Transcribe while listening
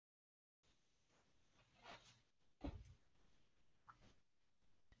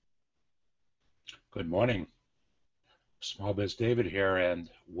Good morning. SmallBizDavid here, and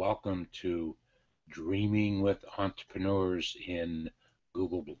welcome to Dreaming with Entrepreneurs in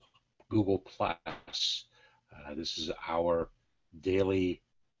Google Google Plus. This is our daily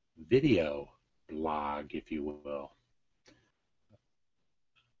video blog, if you will.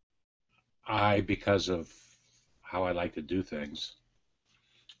 Because of how I like to do things,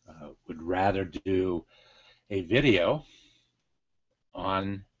 would rather do a video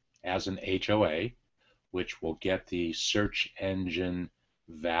on as an HOA, which will get the search engine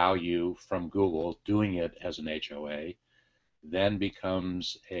value from Google doing it as an HOA, then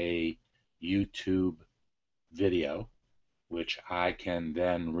becomes a YouTube video, which I can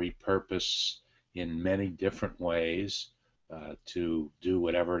then repurpose in many different ways to do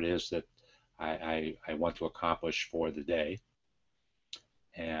whatever it is that I want to accomplish for the day.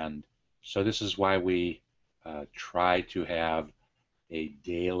 And so this is why we try to have a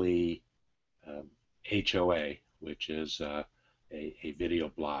daily HOA, which is a video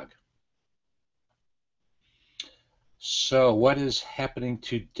blog. So what is happening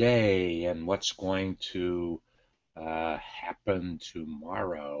today and what's going to happen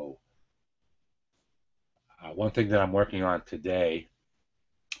tomorrow? One thing that I'm working on today,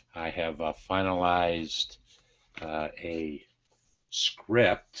 I have finalized a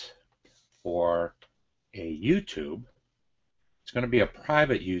script for a YouTube. It's going to be a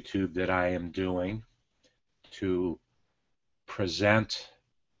private YouTube that I am doing to present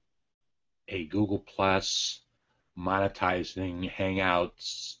a Google Plus monetizing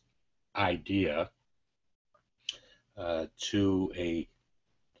Hangouts idea to a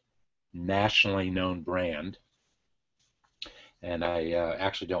nationally known brand. And I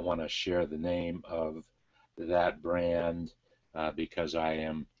actually don't want to share the name of that brand because I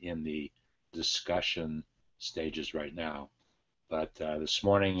am in the discussion stages right now. But this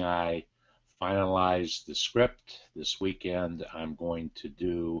morning I finalized the script. This weekend I'm going to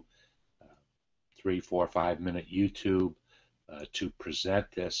do 3, 4, 5 minute YouTube to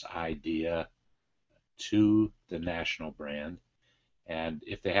present this idea to the national brand. And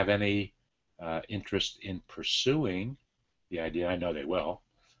if they have any interest in pursuing the idea, I know they will,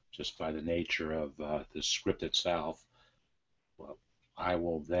 just by the nature of the script itself, well, I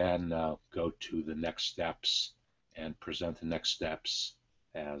will then go to the next steps and present the next steps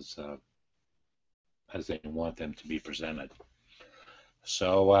as they want them to be presented.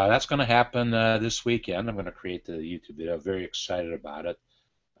 So that's going to happen this weekend. I'm going to create the YouTube video. Very excited about it.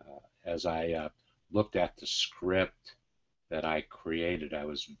 As I looked at the script that I created, I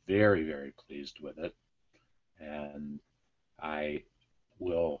was very, very pleased with it. And I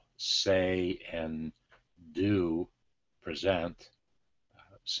will say and do present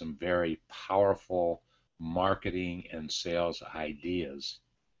some very powerful marketing and sales ideas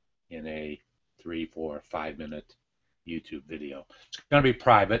in a 3, 4, 5 minute YouTube video. It's going to be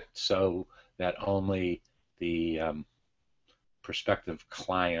private so that only the prospective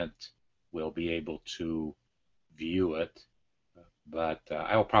client will be able to view it, but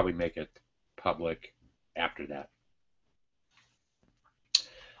I will probably make it public after that.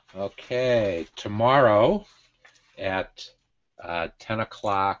 Okay, tomorrow at 10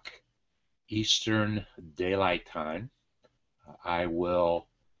 o'clock Eastern Daylight Time, I will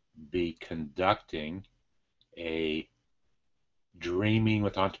be conducting a Dreaming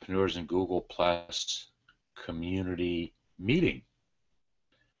with Entrepreneurs in Google Plus community meeting.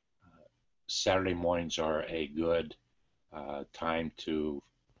 Saturday mornings are a good time to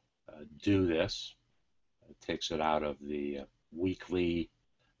do this. It takes it out of the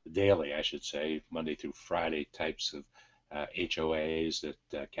daily, I should say, Monday through Friday types of HOAs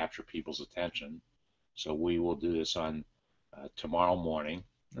that capture people's attention. So we will do this on tomorrow morning.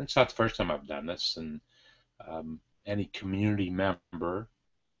 It's not the first time I've done this, and any community member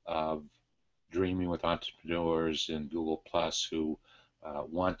of Dreaming with Entrepreneurs in Google Plus who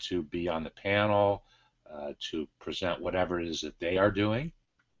want to be on the panel to present whatever it is that they are doing,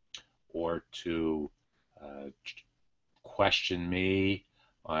 or to question me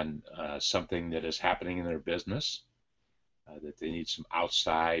on something that is happening in their business, that they need some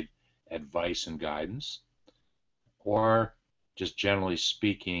outside advice and guidance, or just generally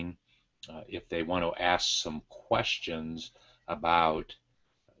speaking, if they want to ask some questions about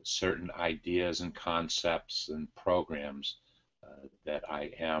certain ideas and concepts and programs that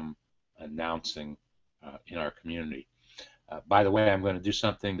I am announcing in our community. By the way, I'm going to do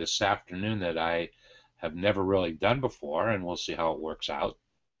something this afternoon that I have never really done before, and we'll see how it works out.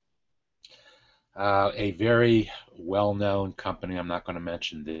 A very well-known company, I'm not going to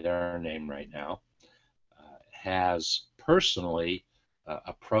mention their name right now, has personally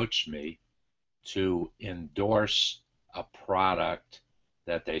approached me to endorse a product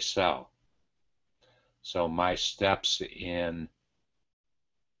that they sell. So my steps in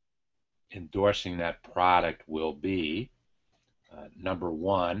endorsing that product will be, number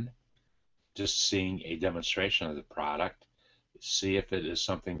one, just seeing a demonstration of the product, see if it is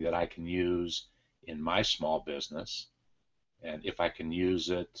something that I can use in my small business. And if I can use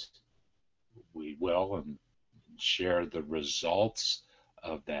it, we will, and share the results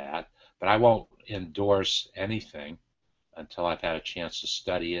of that. But I won't endorse anything until I've had a chance to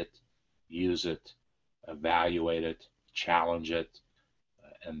study it, use it, evaluate it, challenge it,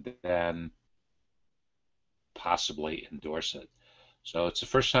 and then possibly endorse it. So it's the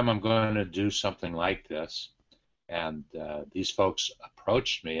first time I'm going to do something like this. And these folks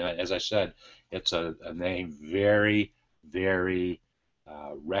approached me. And as I said, it's a name very, very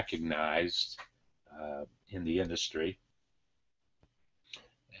recognized in the industry.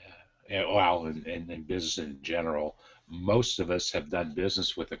 Well, in business in general. Most of us have done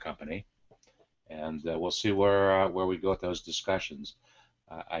business with the company, and we'll see where we go with those discussions.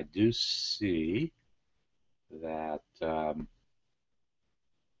 I do see that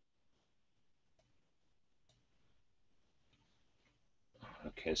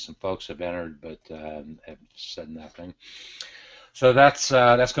okay, some folks have entered but have said nothing. So that's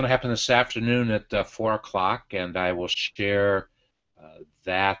going to happen this afternoon at 4 o'clock, and I will share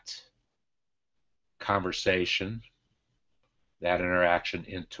that conversation, that interaction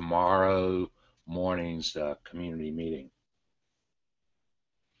in tomorrow morning's community meeting.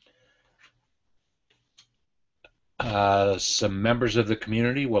 Some members of the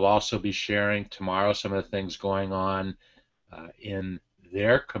community will also be sharing tomorrow some of the things going on in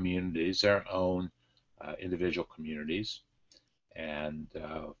their communities, their own individual communities. And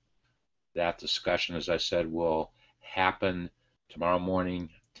that discussion, as I said, will happen tomorrow morning,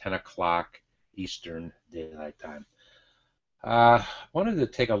 10 o'clock Eastern Daylight Time. I wanted to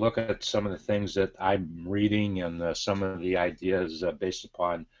take a look at some of the things that I'm reading and some of the ideas based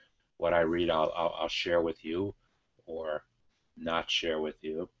upon what I read. I'll share with you or not share with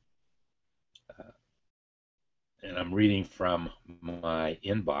you. And I'm reading from my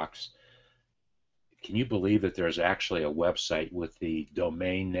inbox. Can you believe that there's actually a website with the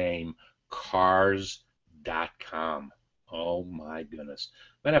domain name cars.com? Oh my goodness.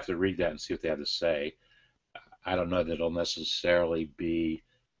 Might have to read that and see what they have to say. I don't know that it'll necessarily be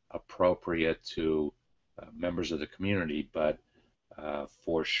appropriate to members of the community, but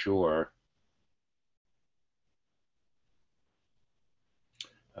for sure,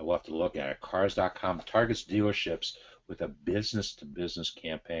 we'll have to look at it. Cars.com targets dealerships with a business-to-business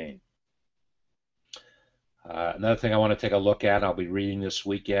campaign. Another thing I want to take a look at, I'll be reading this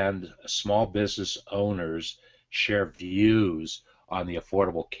weekend, small business owners share views on the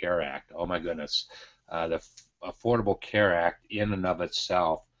Affordable Care Act. Oh my goodness. The Affordable Care Act in and of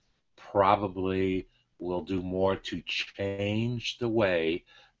itself probably will do more to change the way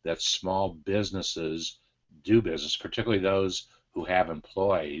that small businesses do business, particularly those who have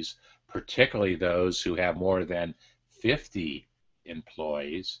employees, particularly those who have more than 50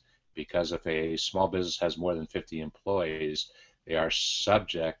 employees, because if a small business has more than 50 employees, they are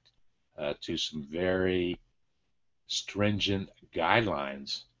subject to some very stringent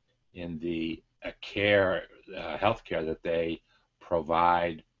guidelines in the health care that they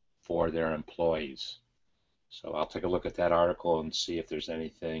provide for their employees. So I'll take a look at that article and see if there's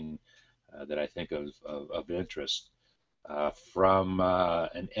anything that I think of interest. From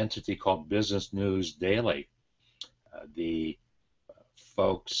an entity called Business News Daily, the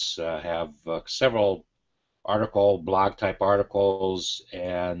folks have several blog type articles,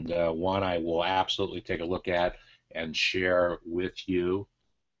 and one I will absolutely take a look at and share with you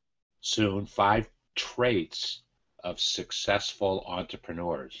soon. 5 traits of successful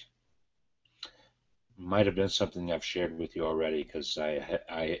entrepreneurs. Might have been something I've shared with you already, because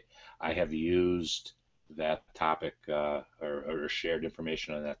I have used that topic or shared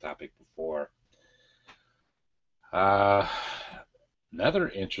information on that topic before. Another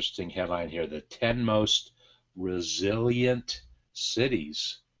interesting headline here: the 10 most resilient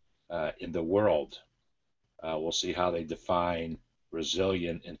cities in the world. We'll see how they define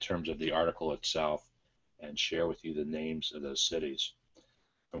resilient in terms of the article itself, and share with you the names of those cities.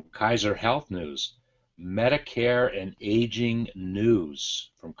 From Kaiser Health News, Medicare and aging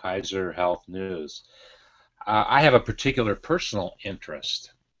news from Kaiser Health News. I have a particular personal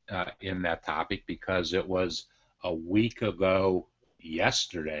interest in that topic because it was a week ago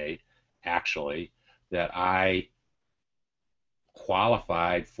yesterday, actually, that I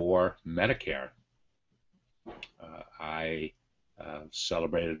qualified for Medicare. I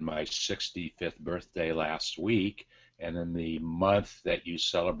Celebrated my 65th birthday last week, and in the month that you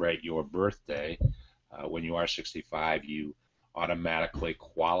celebrate your birthday, when you are 65, you automatically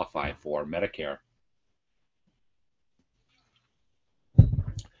qualify for Medicare.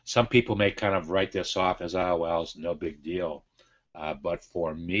 Some people may kind of write this off as, oh, well, it's no big deal. But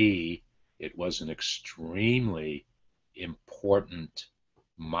for me, it was an extremely important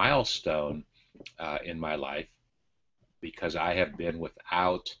milestone in my life because I have been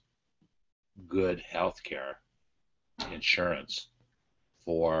without good health care insurance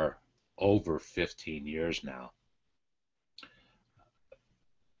for over 15 years now.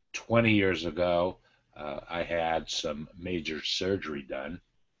 20 years ago, I had some major surgery done.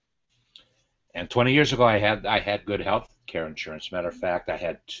 And 20 years ago, I had good health care insurance. Matter of fact, I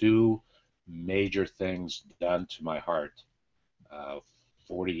had two major things done to my heart.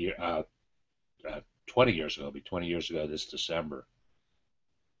 40 20 years ago, it'll be 20 years ago this December.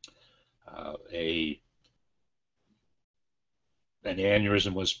 An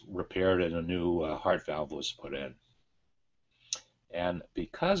aneurysm was repaired and a new heart valve was put in. And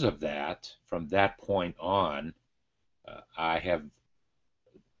because of that, from that point on, I have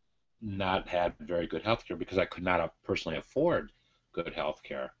not had very good health care because I could not personally afford good health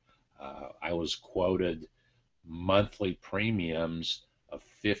care. I was quoted monthly premiums of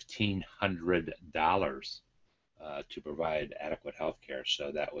 $1,500 to provide adequate health care.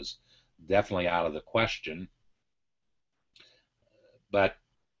 So that was definitely out of the question. But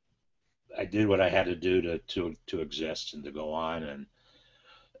I did what I had to do to exist and to go on.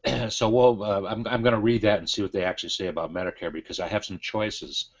 And so I'm going to read that and see what they actually say about Medicare because I have some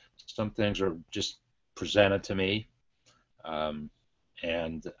choices. Some things are just presented to me, and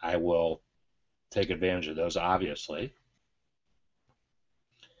I will take advantage of those, obviously.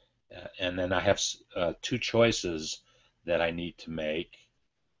 And then I have two choices that I need to make,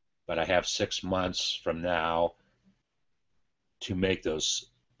 but I have 6 months from now to make those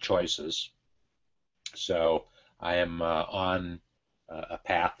choices. So I am on a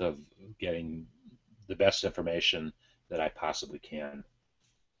path of getting the best information that I possibly can.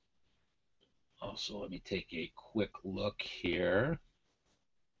 Also, let me take a quick look here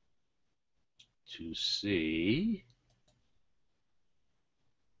to see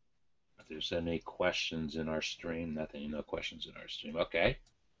if there's any questions in our stream. Nothing, no questions in our stream. Okay.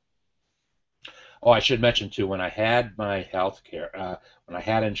 Oh, I should mention too, when I had my health care, when I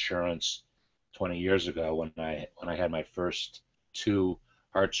had insurance 20 years ago, when I had my first two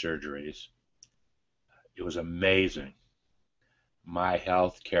heart surgeries, it was amazing. My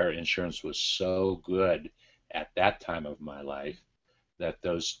health care insurance was so good at that time of my life that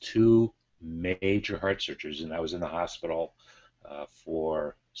those two major heart surgeries, and I was in the hospital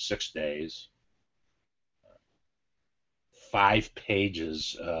for 6 days, 5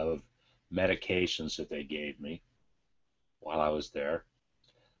 pages of medications that they gave me while I was there.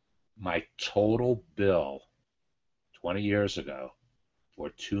 My total bill 20 years ago for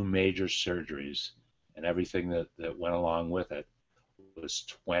two major surgeries and everything that went along with it was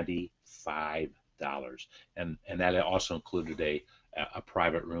 $25. And that also included a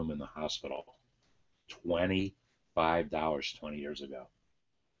private room in the hospital. $25 20 years ago.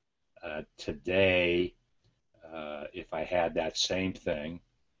 Today, if I had that same thing,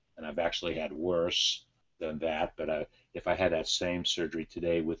 and I've actually had worse than that, but if I had that same surgery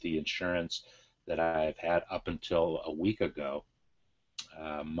today with the insurance that I've had up until a week ago,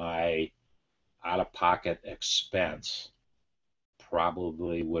 my out-of-pocket expense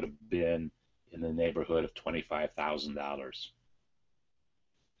probably would have been in the neighborhood of $25,000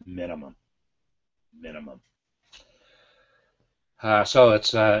 minimum. So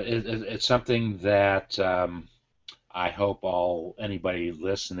it's something that I hope anybody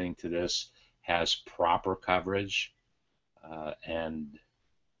listening to this has proper coverage, and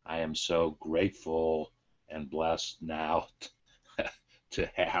I am so grateful and blessed now to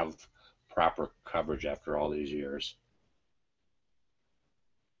have proper coverage after all these years.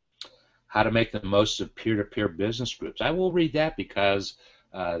 How to make the most of peer-to-peer business groups. I will read that because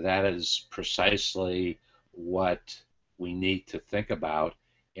that is precisely what we need to think about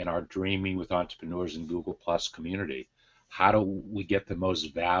in our Dreaming with Entrepreneurs in Google Plus community. How do we get the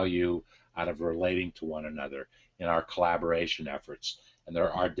most value out of relating to one another in our collaboration efforts? And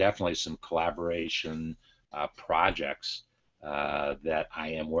there are definitely some collaboration projects that I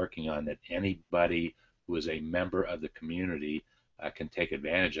am working on that anybody who is a member of the community can take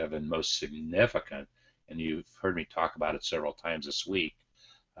advantage of. And most significant, and you've heard me talk about it several times this week,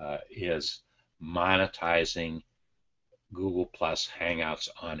 is monetizing Google Plus Hangouts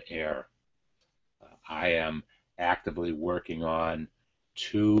on air. I am actively working on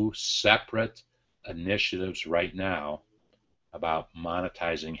two separate initiatives right now about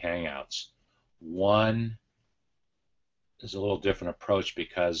monetizing Hangouts. One is a little different approach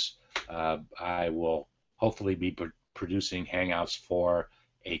because I will hopefully be producing Hangouts for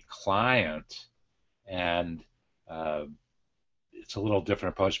a client, and uh, it's a little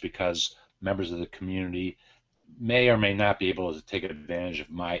different approach because members of the community may or may not be able to take advantage of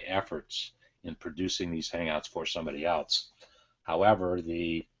my efforts in producing these Hangouts for somebody else. However,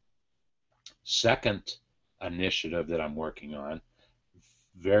 the second initiative that I'm working on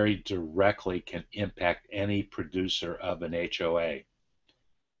very directly can impact any producer of an HOA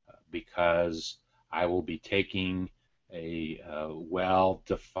because I will be taking a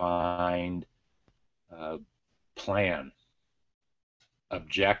well-defined uh, plan,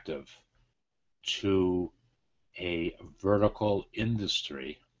 objective to a vertical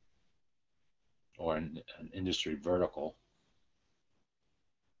industry or an industry vertical,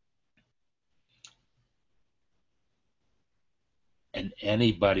 and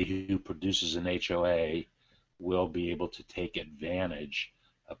anybody who produces an HOA will be able to take advantage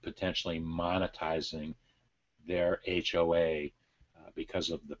of potentially monetizing their HOA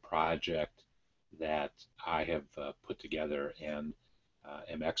because of the project that I have put together and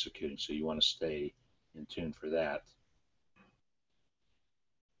am executing. So you want to stay in tune for that.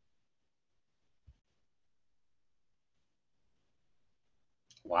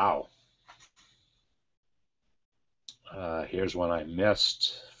 Wow. Here's one I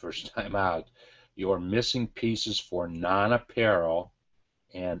missed first time out. Your missing pieces for non-apparel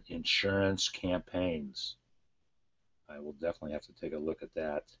and insurance campaigns. I will definitely have to take a look at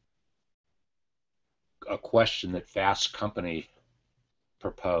that. A question that Fast Company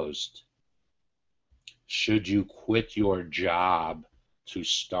proposed. Should you quit your job to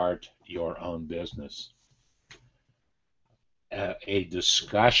start your own business? A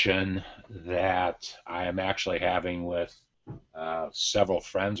discussion that I am actually having with several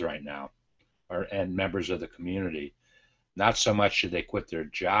friends right now, and members of the community. Not so much should they quit their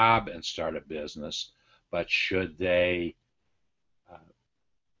job and start a business, but should they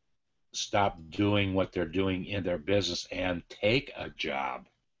stop doing what they're doing in their business and take a job.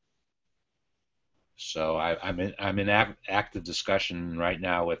 So I'm in active discussion right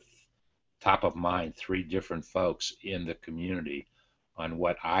now with top of mind 3 different folks in the community on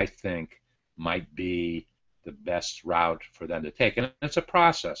what I think might be the best route for them to take. And it's a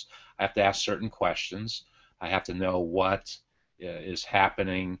process. I have to ask certain questions. I have to know what is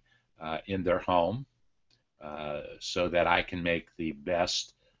happening in their home so that I can make the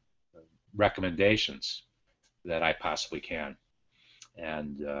best recommendations that I possibly can.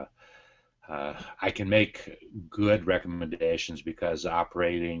 And I can make good recommendations because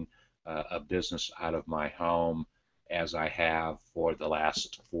operating a business out of my home as I have for the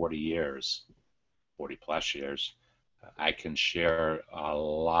last 40 years, 40 plus years, I can share a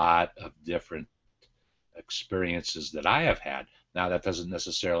lot of different experiences that I have had. Now, that doesn't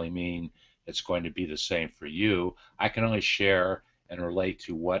necessarily mean it's going to be the same for you. I can only share and relate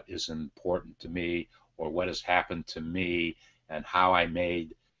to what is important to me or what has happened to me and how I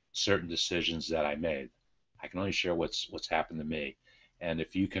made certain decisions that I made. I can only share what's happened to me. And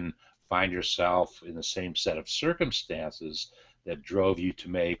if you can find yourself in the same set of circumstances that drove you to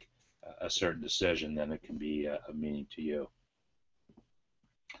make a certain decision, then it can be a meaning to you.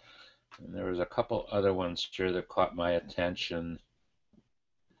 And there was a couple other ones here that caught my attention.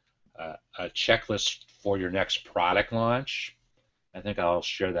 A checklist for your next product launch. I think I'll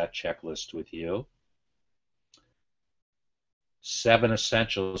share that checklist with you. 7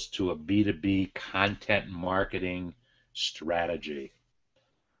 essentials to a B2B content marketing strategy.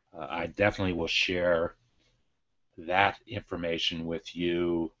 I definitely will share that information with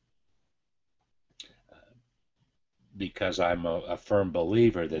you because I'm a firm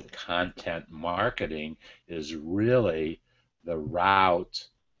believer that content marketing is really the route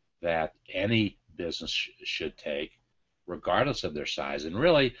that any business should take, regardless of their size. And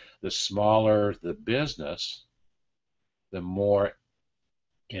really, the smaller the business, the more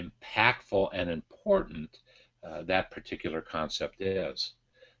impactful and important that particular concept is.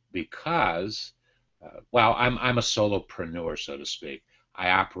 Because, well, I'm a solopreneur, so to speak.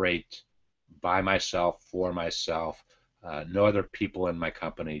 I operate by myself, for myself, no other people in my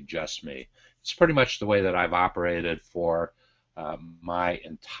company, just me. It's pretty much the way that I've operated for my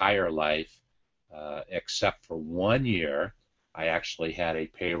entire life, except for 1 year. I actually had a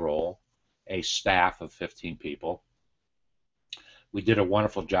payroll, a staff of 15 people. We did a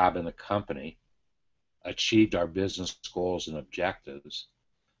wonderful job in the company, achieved our business goals and objectives,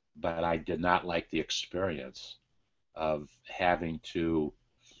 but I did not like the experience. of having to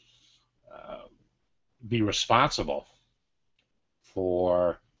uh, be responsible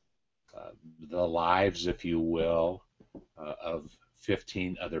for the lives, if you will, of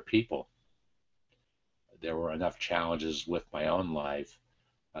 15 other people. There were enough challenges with my own life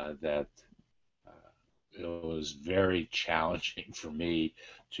that it was very challenging for me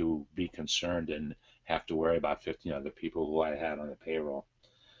to be concerned and have to worry about 15 other people who I had on the payroll.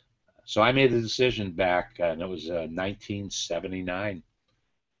 So I made the decision back, and it was 1979.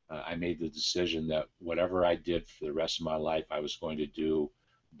 I made the decision that whatever I did for the rest of my life, I was going to do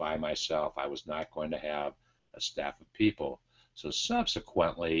by myself. I was not going to have a staff of people. So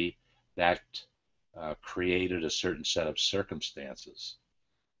subsequently, that created a certain set of circumstances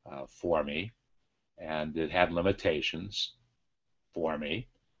for me, and it had limitations for me,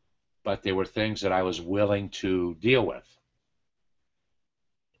 but they were things that I was willing to deal with.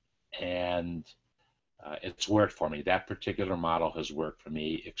 And it's worked for me. That particular model has worked for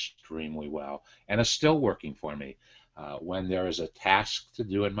me extremely well, and is still working for me. When there is a task to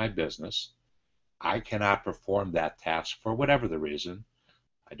do in my business, I cannot perform that task for whatever the reason.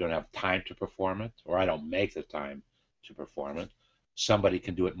 I don't have time to perform it, or I don't make the time to perform it. Somebody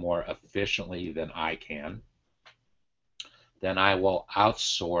can do it more efficiently than I can. Then I will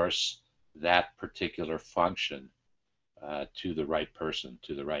outsource that particular function to the right person,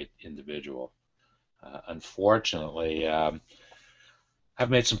 to the right individual. Unfortunately, I've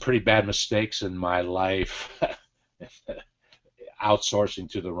made some pretty bad mistakes in my life outsourcing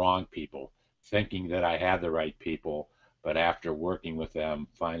to the wrong people, thinking that I had the right people, but after working with them,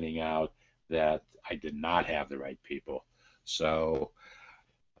 finding out that I did not have the right people. So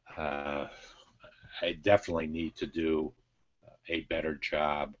uh, I definitely need to do a better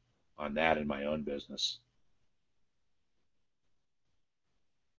job on that in my own business.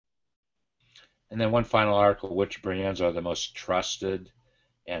 And then one final article, which brands are the most trusted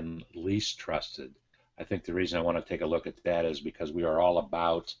and least trusted? I think the reason I want to take a look at that is because we are all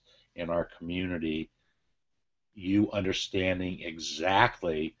about, in our community, you understanding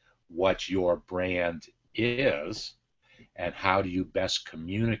exactly what your brand is and how do you best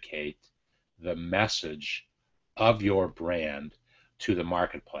communicate the message of your brand to the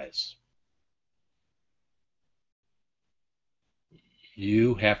marketplace.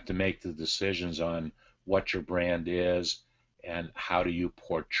 You have to make the decisions on what your brand is and how do you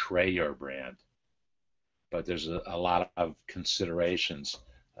portray your brand. But there's a lot of considerations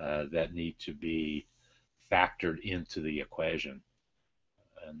that need to be factored into the equation,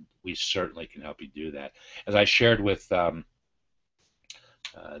 and we certainly can help you do that. As I shared with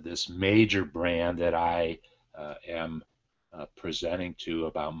this major brand that I am presenting to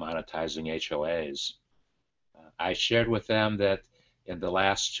about monetizing HOAs, I shared with them that in the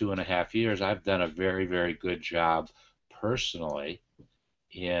last 2.5 years, I've done a very, very good job personally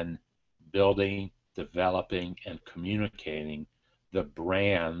in building, developing, and communicating the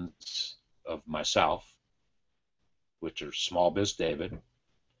brands of myself, which are SmallBizDavid.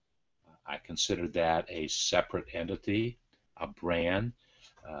 I consider that a separate entity, a brand.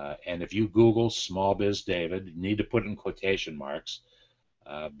 And if you Google SmallBizDavid, you need to put in quotation marks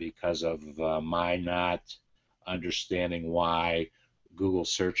because of my not understanding why Google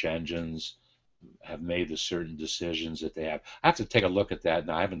search engines have made the certain decisions that they have. I have to take a look at that.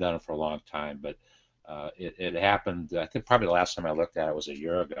 Now, I haven't done it for a long time, but it happened. I think probably the last time I looked at it was a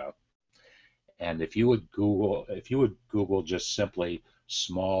year ago. And if you would Google just simply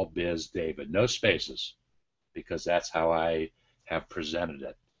SmallBizDavid, no spaces, because that's how I have presented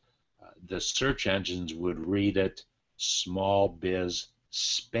it. The search engines would read it small biz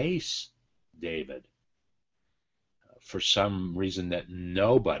space David for some reason that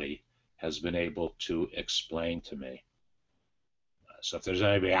nobody has been able to explain to me. So if there's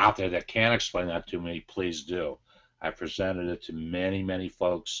anybody out there that can explain that to me, please do. I've presented it to many, many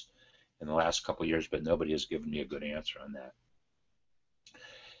folks in the last couple of years, but nobody has given me a good answer on that.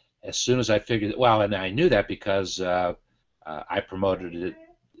 As soon as I figured, well, and I knew that because I promoted it,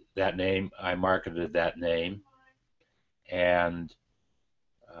 that name, I marketed that name, and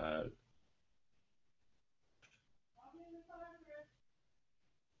uh,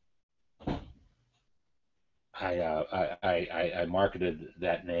 I marketed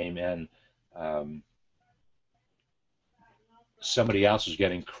that name, and um, somebody else was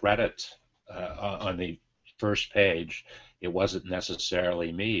getting credit on the first page. It wasn't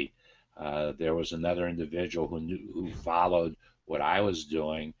necessarily me. There was another individual who followed what I was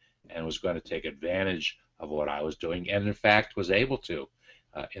doing and was going to take advantage of what I was doing, and in fact was able to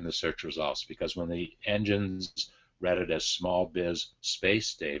in the search results, because when the engines read it as small biz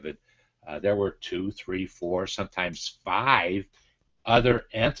space David, there were 2, 3, 4, sometimes 5 other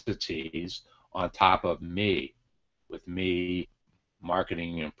entities on top of me, with me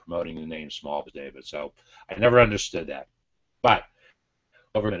marketing and promoting the name SmallBizDavid. So I never understood that. But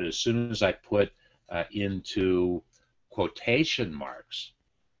over as soon as I put into quotation marks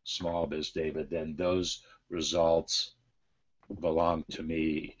SmallBizDavid, then those results belong to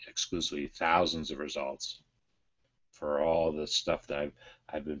me exclusively, thousands of results for all the stuff that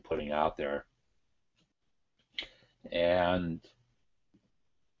I've been putting out there. And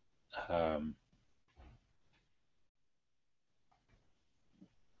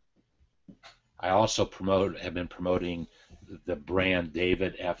I also have been promoting the brand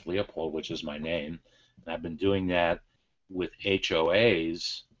David F. Leopold, which is my name. And I've been doing that with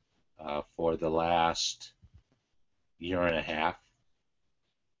HOAs for the last year and a half,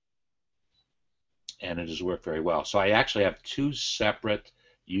 and it has worked very well. So I actually have 2 separate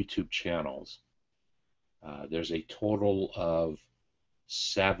YouTube channels. There's a total of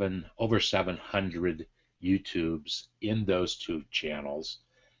over 700 YouTubes in those 2 channels.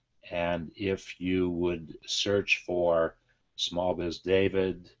 And if you would search for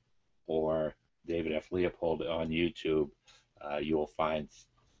SmallBizDavid or David F. Leopold on YouTube, you will find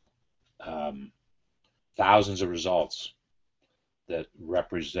thousands of results that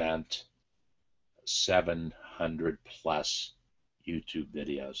represent 700 plus YouTube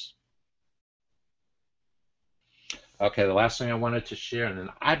videos. Okay, the last thing I wanted to share, and then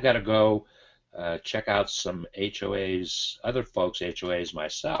I've got to go check out some HOAs, other folks' HOAs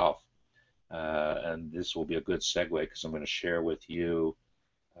myself, and this will be a good segue because I'm going to share with you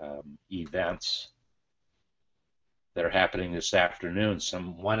events that are happening this afternoon.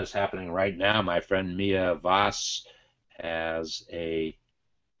 One is happening right now. My friend Mia Voss has a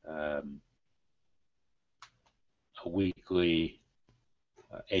weekly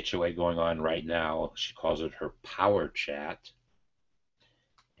HOA going on right now. She calls it her Power Chat.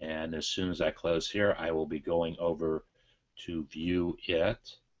 And as soon as I close here, I will be going over to view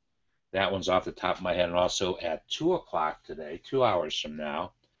it. That one's off the top of my head. And also at 2 o'clock today, 2 hours from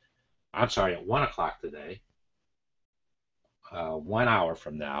now, I'm sorry, at 1 o'clock today, 1 hour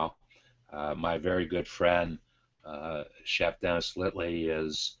from now, my very good friend, Chef Dennis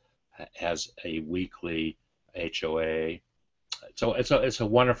Litley, has a weekly HOA. So it's a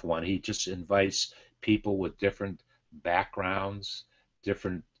wonderful one. He just invites people with different backgrounds,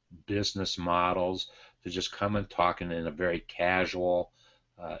 different business models to just come and talk in a very casual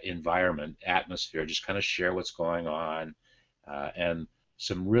environment, atmosphere, just kind of share what's going on, and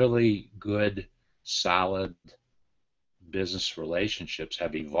some really good, solid business relationships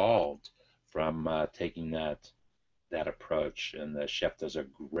have evolved from taking that approach, and the chef does a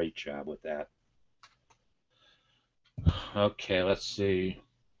great job with that. Okay, let's see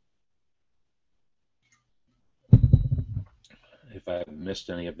if I've missed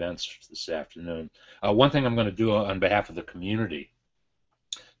any events this afternoon. One thing I'm going to do on behalf of the community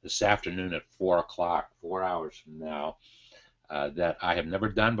this afternoon at 4 o'clock, 4 hours from now, that I have never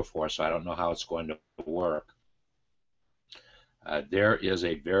done before, so I don't know how it's going to work. There is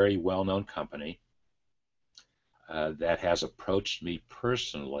a very well-known company that has approached me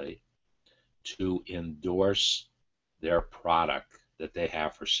personally to endorse their product that they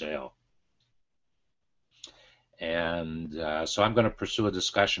have for sale. And so I'm going to pursue a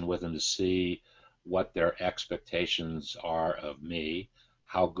discussion with them to see what their expectations are of me,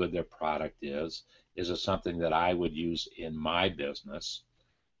 how good their product is. Is it something that I would use in my business?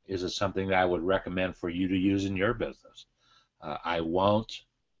 Is it something that I would recommend for you to use in your business? I won't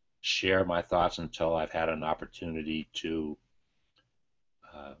share my thoughts until I've had an opportunity to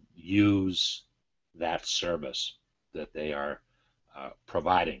use that service that they are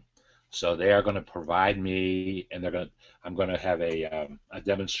providing. So they are going to provide me, and I'm going to have a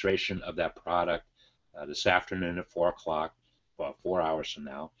demonstration of that product this afternoon at 4 o'clock, well, 4 hours from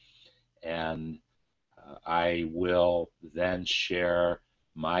now, and I will then share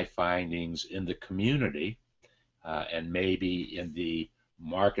my findings in the community and maybe in the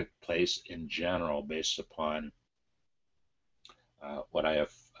marketplace in general based upon what I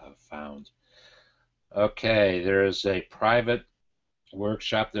have found. Okay, there is a private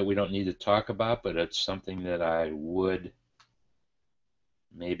workshop that we don't need to talk about, but it's something that I would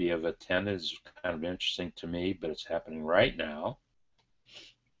maybe have attended. It's kind of interesting to me, but it's happening right now.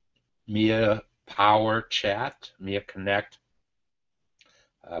 Mia Power Chat, Mia Connect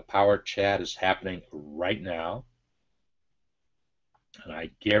Power Chat is happening right now. And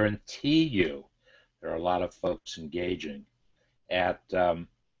I guarantee you there are a lot of folks engaging. At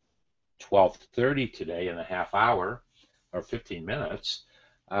 12:30 today, in a half hour or 15 minutes,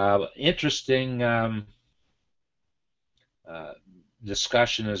 Interesting uh,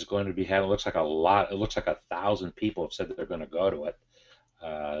 discussion is going to be had. It looks like a lot. It looks like 1,000 people have said that they're going to go to it.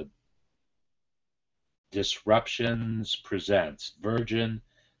 Uh, Disruptions presents Virgin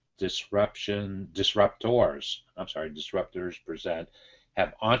Disruptors. I'm sorry, Disruptors present.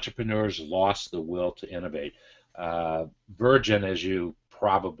 Have entrepreneurs lost the will to innovate? Virgin, as you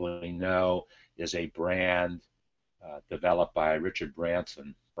probably know, is a brand developed by Richard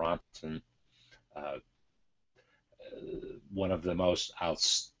Branson. Uh, One of the most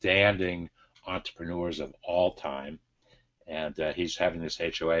outstanding entrepreneurs of all time, and he's having this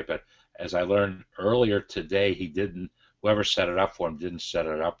HOA. But as I learned earlier today, he didn't. Whoever set it up for him didn't set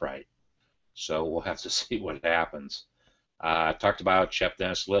it up right. So we'll have to see what happens. I talked about Chef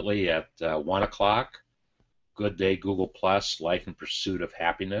Dennis Litley at 1 o'clock. Good Day Google Plus, Life in Pursuit of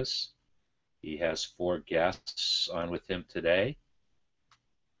Happiness. He has 4 guests on with him today.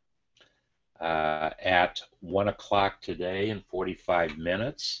 At 1 o'clock today in 45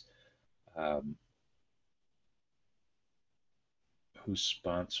 minutes. Who's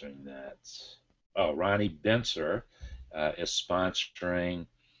sponsoring that? Oh, Ronnie Benser is sponsoring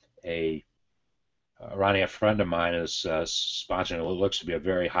Ronnie, a friend of mine, is sponsoring what looks to be a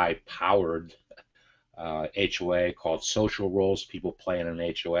very high-powered HOA called Social Roles People Play in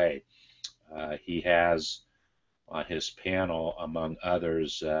an HOA. He has on his panel, among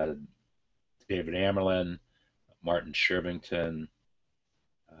others, David Amerlin, Martin Shervington,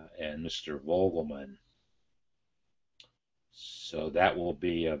 and Mr. Vogelman. So that will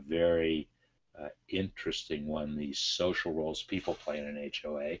be a very interesting one, these social roles people play in an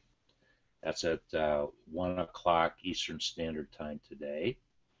HOA. That's at 1 o'clock Eastern Standard Time today.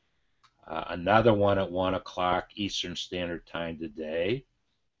 Another one at 1 o'clock Eastern Standard Time today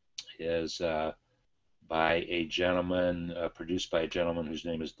is by a gentleman, produced by a gentleman whose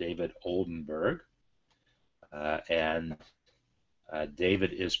name is David Oldenburg. And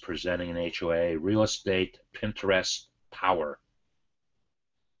David is presenting an HOA, Real Estate Pinterest Power.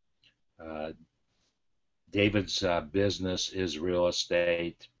 David's business is real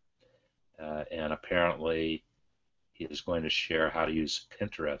estate, and apparently he is going to share how to use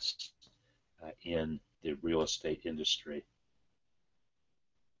Pinterest in the real estate industry.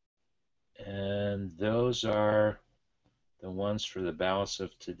 And those are the ones for the balance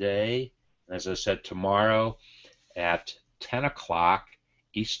of today. As I said, tomorrow at 10 o'clock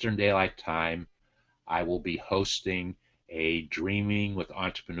Eastern Daylight Time, I will be hosting a Dreaming with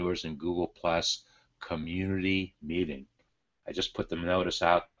Entrepreneurs in Google Plus community meeting. I just put the notice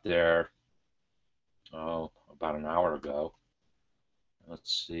out there about an hour ago.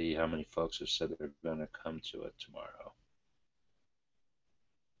 Let's see how many folks have said they're going to come to it tomorrow.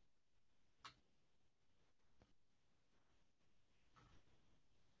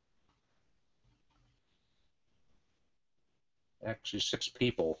 Actually, 6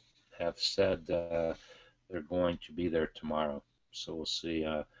 people have said they're going to be there tomorrow. So we'll see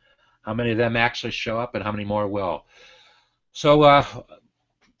how many of them actually show up and how many more will. So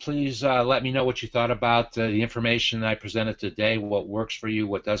please let me know what you thought about the information I presented today, what works for you,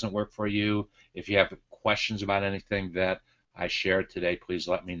 what doesn't work for you. If you have questions about anything that I shared today, please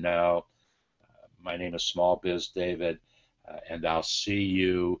let me know. My name is SmallBizDavid, and I'll see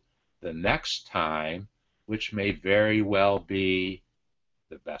you the next time, which may very well be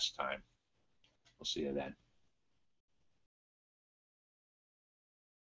the best time. We'll see you then.